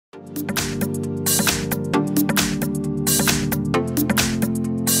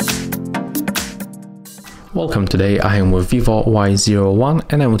Welcome, today I am with VIVO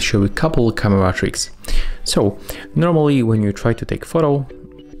Y01 and I will show you a couple camera tricks. So normally when you try to take photo,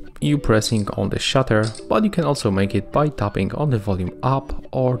 you pressing on the shutter, but you can also make it by tapping on the volume up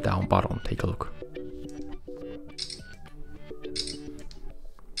or down button. Take a look.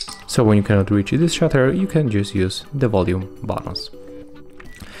 So when you cannot reach this shutter, you can just use the volume buttons.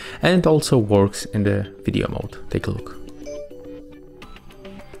 And it also works in the video mode. Take a look.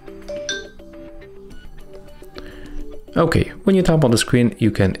 Okay, when you tap on the screen,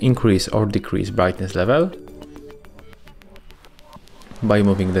 you can increase or decrease brightness level by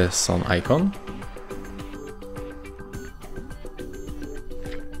moving the sun icon.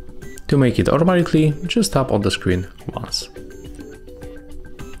 To make it automatically, just tap on the screen once.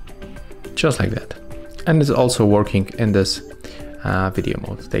 Just like that. And it's also working in this video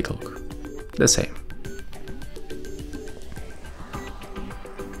mode. Take a look. The same.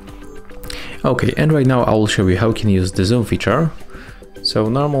 Okay, and right now I will show you how you can use the zoom feature. So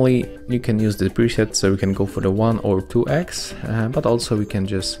normally you can use the preset, so we can go for the 1 or 2x, but also we can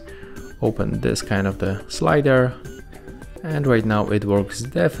just open this kind of the slider, and right now it works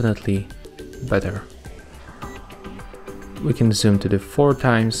definitely better. We can zoom to the 4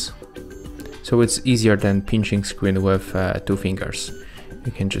 times, so it's easier than pinching screen with 2 fingers.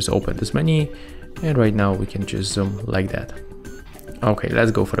 You can just open this menu, and right now we can just zoom like that. Okay,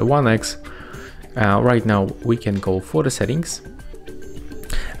 let's go for the 1x. Right now we can go for the settings,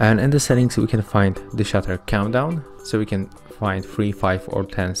 and in the settings we can find the shutter countdown, so we can find 3, 5 or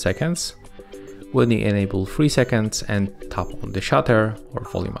 10 seconds. When you enable 3 seconds and tap on the shutter or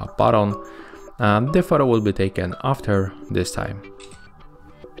volume up button, the photo will be taken after this time.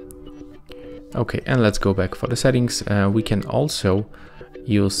 Okay, and let's go back for the settings. We can also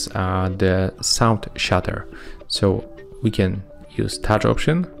use the sound shutter, so we can use touch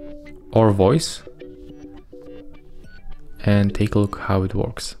option or voice, and take a look how it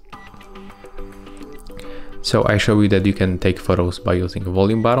works. So I show you that you can take photos by using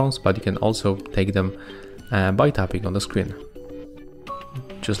volume buttons, but you can also take them by tapping on the screen,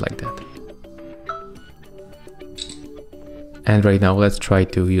 just like that. And right now let's try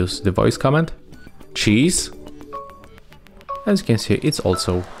to use the voice command, cheese. As you can see, it's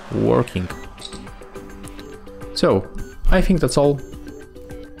also working. So I think that's all.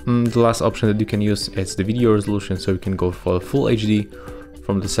 The last option that you can use is the video resolution, so you can go for full HD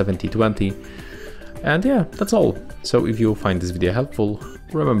from the 7020. And yeah, that's all. So if you find this video helpful,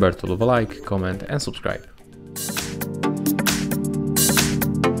 remember to leave a like, comment and subscribe.